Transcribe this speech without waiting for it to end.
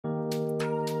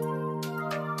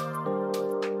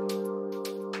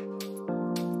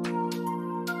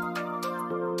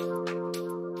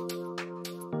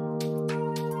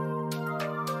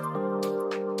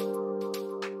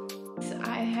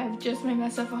just made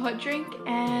myself a hot drink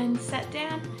and sat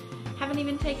down. Haven't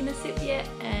even taken a sip yet,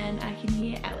 and I can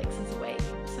hear Alex is awake,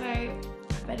 so I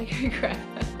better go grab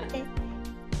her.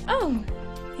 Oh,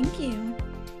 thank you.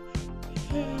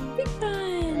 Big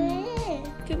Bun.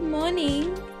 Good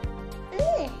morning.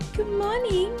 Good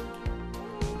morning.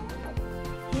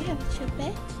 Yeah, that's your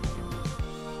bed.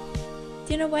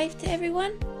 Do you want to wave to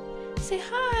everyone? Say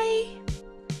hi.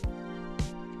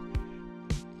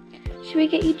 Should we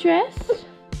get you dressed?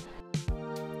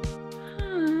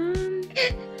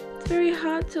 It's very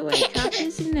hard to wake up,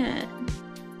 isn't it?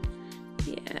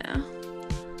 Yeah.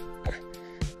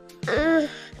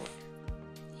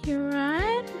 You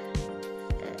alright?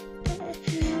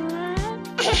 You alright?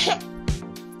 Yeah.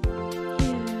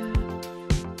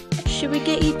 Should we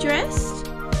get you dressed?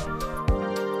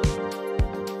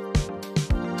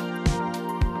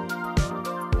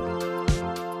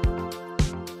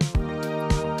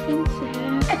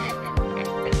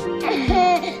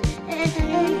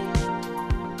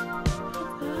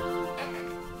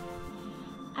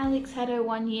 Alex had her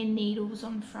 1 year needles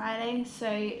on Friday, so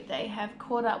they have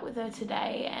caught up with her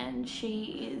today, and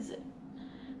she is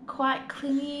quite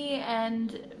clingy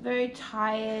and very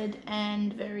tired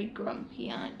and very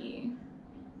grumpy, aren't you?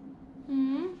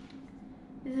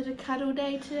 Is it a cuddle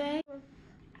day today?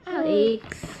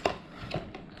 Alex.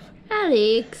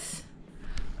 Alex.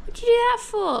 What'd you do that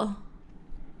for?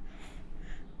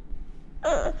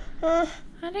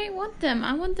 I don't want them.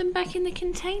 I want them back in the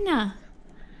container.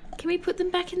 Can we put them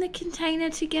back in the container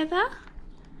together?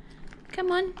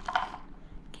 Come on.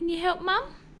 Can you help Mum?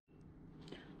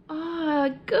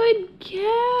 Oh, good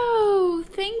girl.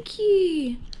 Thank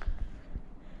you.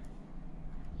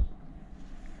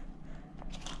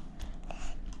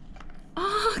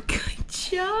 Oh, good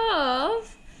job.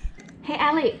 Hey,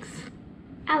 Alex.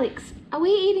 Alex, are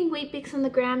we eating Weet-Bix on the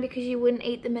ground because you wouldn't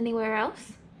eat them anywhere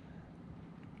else?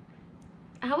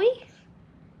 Are we?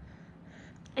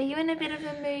 Are you in a bit of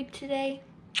a mood today?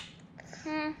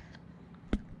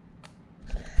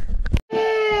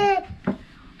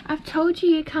 I've told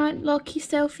you can't lock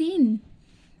yourself in.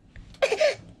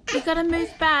 You gotta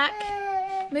move back.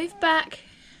 Move back.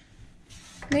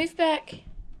 Move back.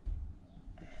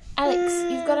 Alex,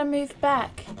 you've gotta move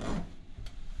back.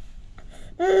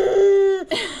 You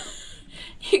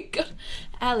got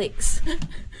Alex.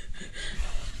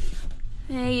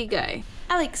 There you go.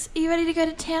 Alex, are you ready to go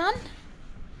to town?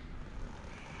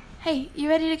 Hey, you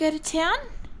ready to go to town?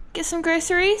 Get some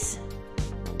groceries?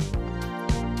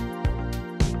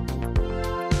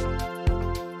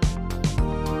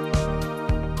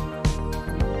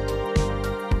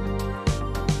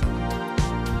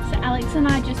 So Alex and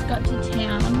I just got to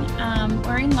town.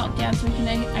 We're in lockdown, so we can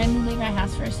only leave our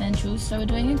house for essentials. So we're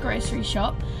doing a grocery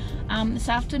shop. This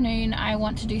afternoon I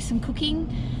want to do some cooking.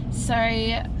 So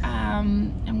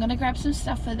I'm gonna grab some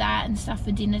stuff for that and stuff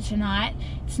for dinner tonight.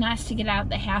 It's nice to get out of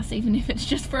the house, even if it's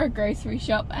just for a grocery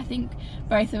shop. I think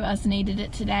both of us needed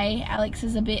it today. Alex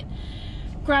is a bit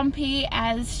grumpy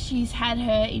as she's had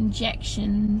her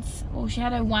injections, or she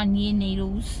had her 1 year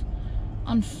needles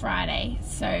on Friday,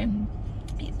 so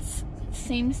it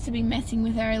seems to be messing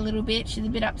with her a little bit. She's a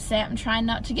bit upset. I'm trying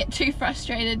not to get too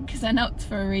frustrated because I know it's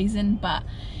for a reason, but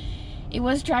it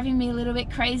was driving me a little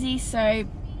bit crazy, so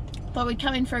thought we'd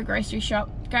come in for a grocery shop,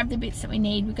 grab the bits that we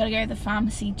need. We've got to go to the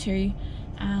pharmacy too.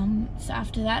 So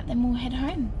after that, then we'll head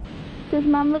home. Does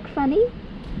Mum look funny?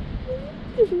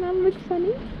 Does Mum look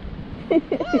funny?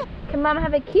 Can Mum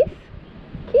have a kiss?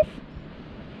 Kiss?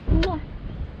 Mwah.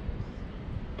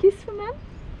 Kiss for Mum?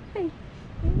 Hey.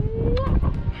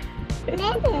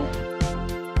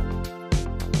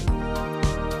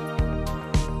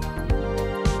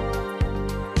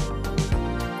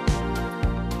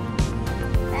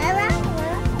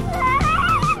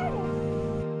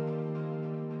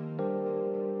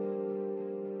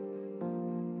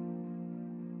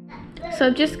 So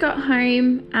I've just got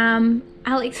home.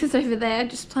 Alex is over there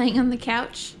just playing on the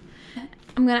couch.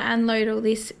 I'm going to unload all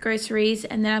these groceries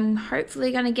and then I'm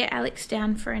hopefully going to get Alex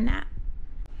down for a nap.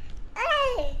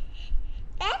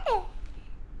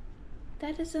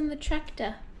 That is on the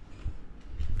tractor.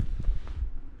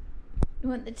 You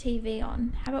want the TV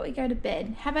on. How about we go to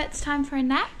bed? How about it's time for a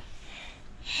nap?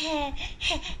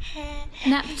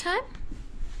 Nap time?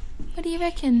 What do you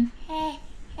reckon? What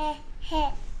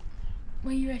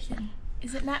do you reckon?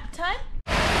 Is it nap time?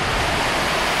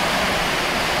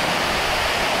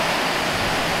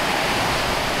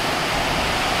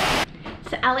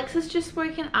 So Alex has just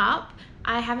woken up.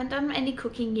 I haven't done any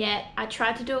cooking yet. I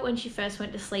tried to do it when she first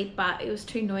went to sleep, but it was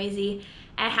too noisy.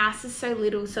 Our house is so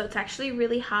little, so it's actually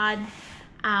really hard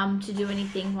to do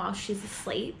anything while she's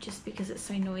asleep, just because it's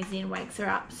so noisy and wakes her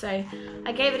up. So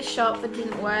I gave it a shot but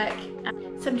didn't work.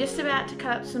 So I'm just about to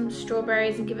cut up some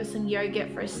strawberries and give her some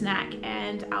yogurt for a snack,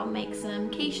 and I'll make some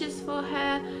quiches for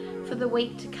her for the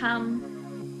week to come.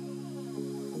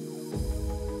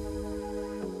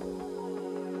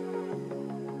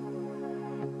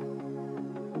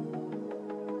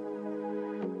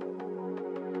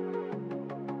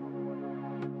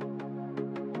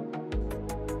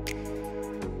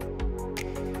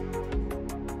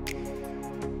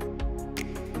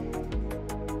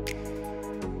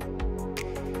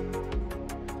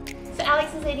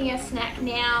 Alex is eating her snack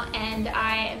now, and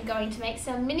I am going to make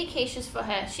some mini quiches for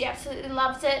her. She absolutely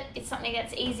loves it. It's something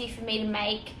that's easy for me to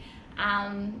make,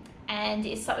 and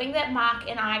it's something that Mark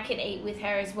and I can eat with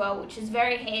her as well, which is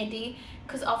very handy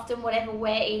because often whatever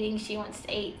we're eating she wants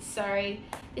to eat. So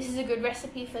this is a good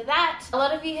recipe for that. A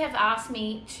lot of you have asked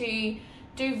me to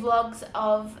do vlogs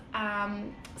of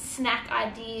snack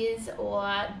ideas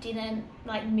or dinner,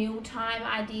 like mealtime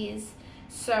ideas.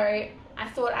 So I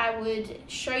thought I would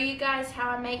show you guys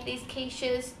how I make these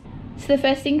quiches. So the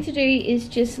first thing to do is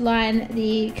just line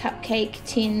the cupcake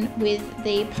tin with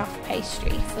the puff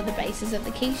pastry for the bases of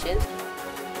the quiches.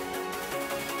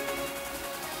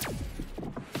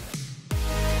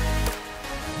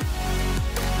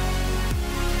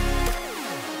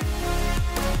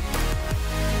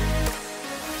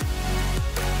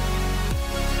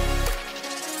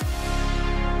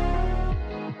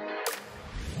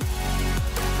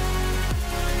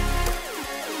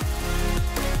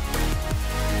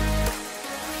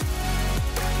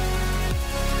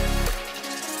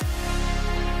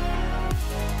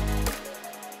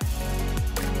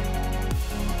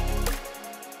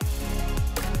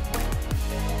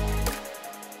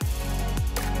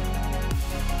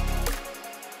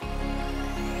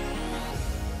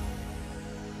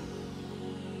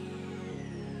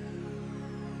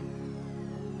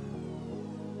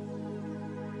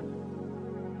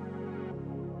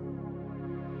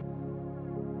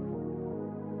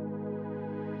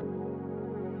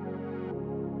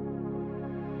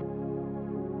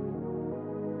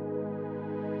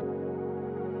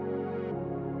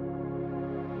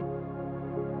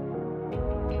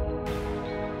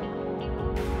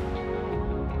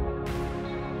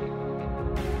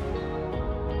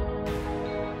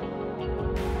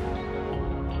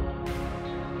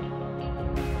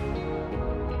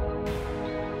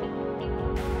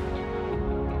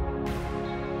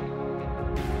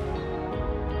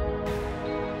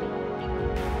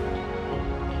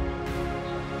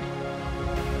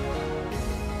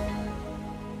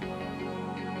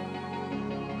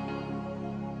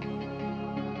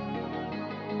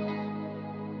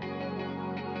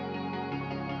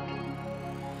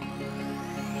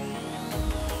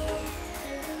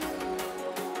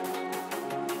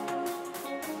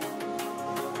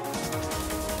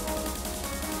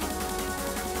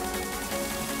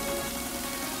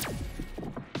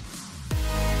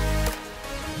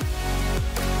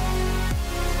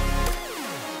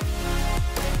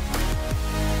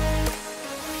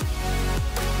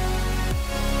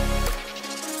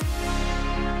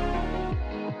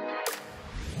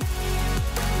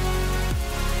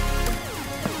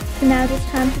 So now it's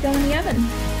time to go in the oven.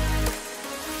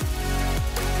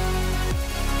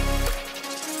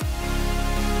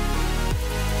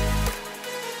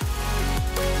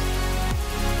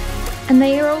 And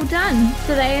they are all done.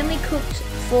 So they only cooked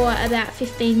for about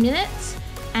 15 minutes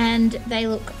and they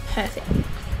look perfect.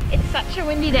 It's such a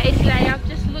windy day today. I've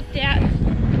just looked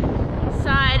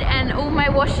outside and all my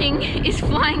washing is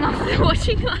flying off the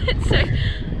washing line. So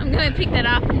I'm going to pick that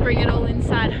up and bring it all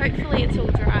inside. Hopefully it's all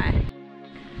dry.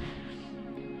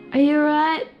 Are you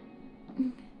alright?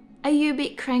 Are you a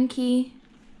bit cranky?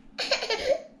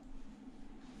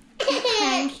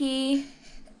 Cranky.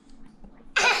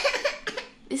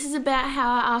 This is about how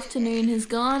our afternoon has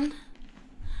gone.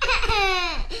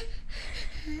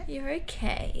 You're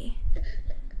okay.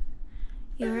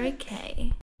 You're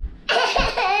okay. Do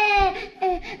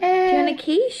you want a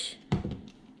quiche?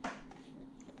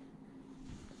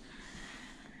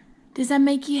 Does that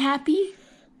make you happy?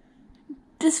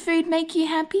 Does food make you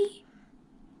happy?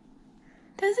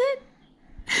 Does it?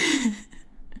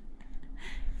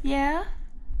 Yeah?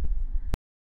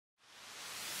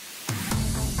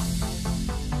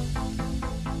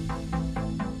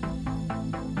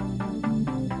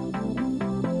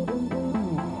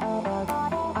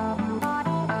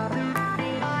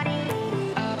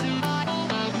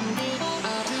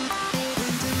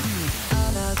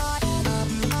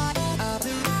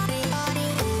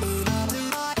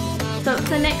 So it's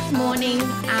the next morning.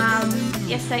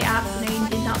 Yesterday afternoon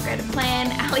did not go to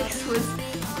plan. Alex was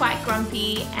quite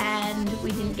grumpy and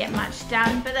we didn't get much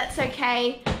done, but that's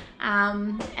okay.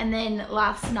 And then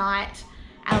last night,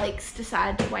 Alex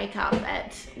decided to wake up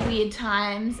at weird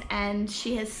times and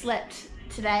she has slept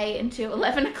today until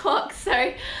 11 o'clock.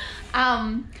 So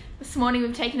this morning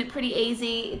we've taken it pretty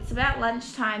easy. It's about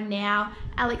lunchtime now.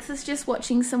 Alex is just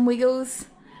watching some Wiggles.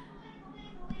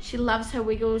 She loves her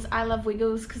Wiggles. I love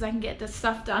Wiggles because I can get the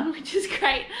stuff done, which is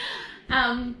great.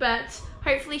 But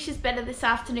hopefully she's better this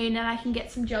afternoon and I can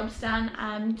get some jobs done.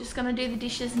 I'm just gonna do the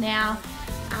dishes now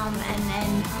and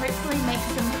then hopefully make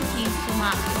some cookies for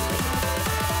Mark this week.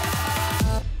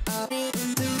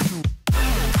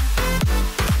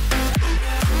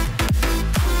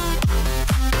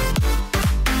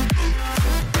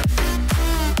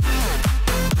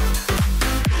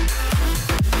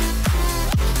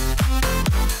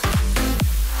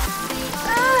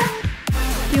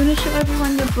 Do you want to show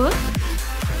everyone your book?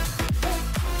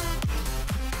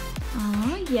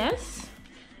 Oh, yes.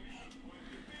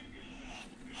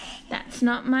 That's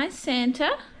not my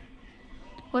Santa.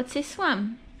 What's this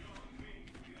one?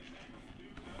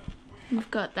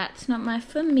 We've got That's Not My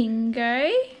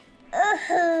Flamingo.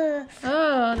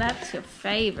 Oh, that's your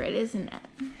favorite, isn't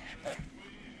it?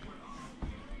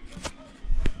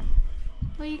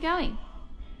 Where are you going?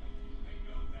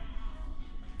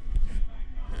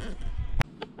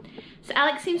 So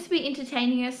Alex seems to be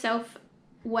entertaining herself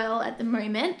well at the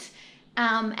moment,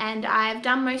 and I've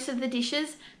done most of the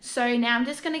dishes, so now I'm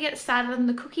just going to get started on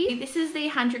the cookie. This is the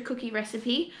 100 cookie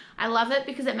recipe. I love it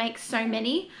because it makes so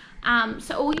many.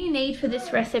 So all you need for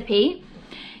this recipe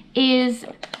is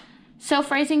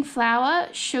self-raising flour,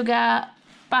 sugar,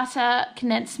 butter,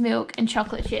 condensed milk, and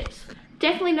chocolate chips.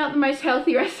 Definitely not the most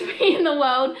healthy recipe in the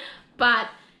world, but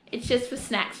it's just for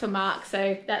snacks for Mark,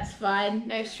 so that's fine,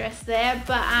 no stress there.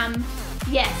 But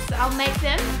yes, I'll make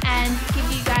them and give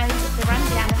you guys the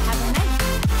rundown of how they're made.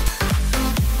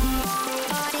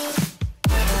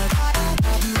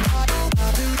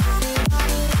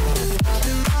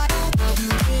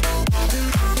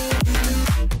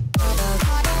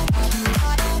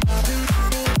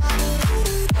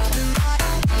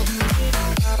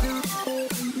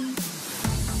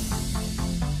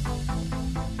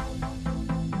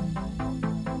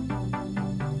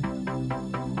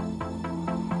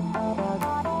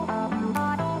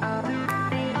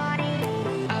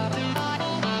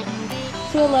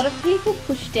 So a lot of people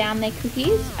push down their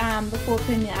cookies before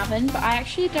putting in the oven, but I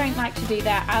actually don't like to do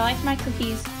that. I like my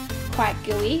cookies quite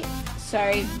gooey, so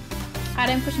I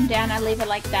don't push them down, I leave it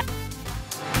like that.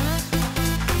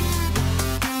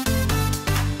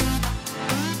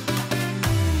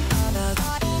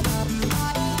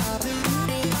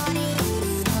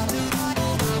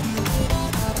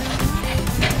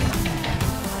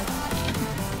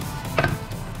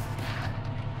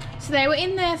 So they were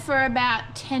in there for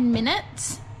about 10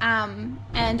 minutes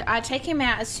and I take them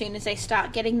out as soon as they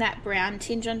start getting that brown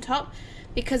tinge on top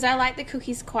because I like the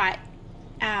cookies quite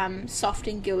soft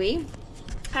and gooey.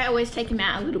 I always take them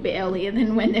out a little bit earlier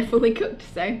than when they're fully cooked.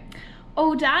 So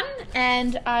all done,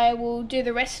 and I will do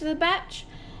the rest of the batch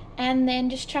and then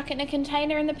just chuck it in a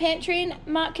container in the pantry and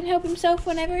Mark can help himself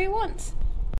whenever he wants.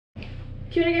 Do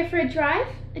you want to go for a drive?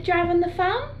 A drive on the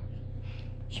farm?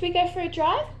 Should we go for a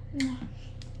drive? No.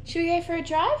 Should we go for a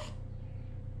drive?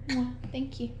 No,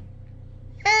 thank you.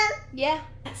 Yeah.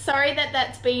 Sorry that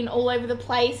that's been all over the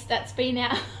place. That's been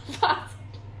our past.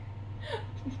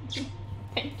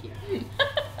 Thank you.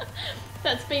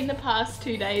 That's been the past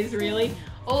 2 days, really.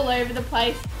 All over the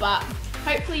place, but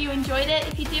hopefully you enjoyed it.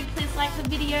 If you did, please like the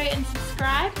video and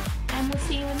subscribe, and we'll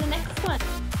see you in the next one.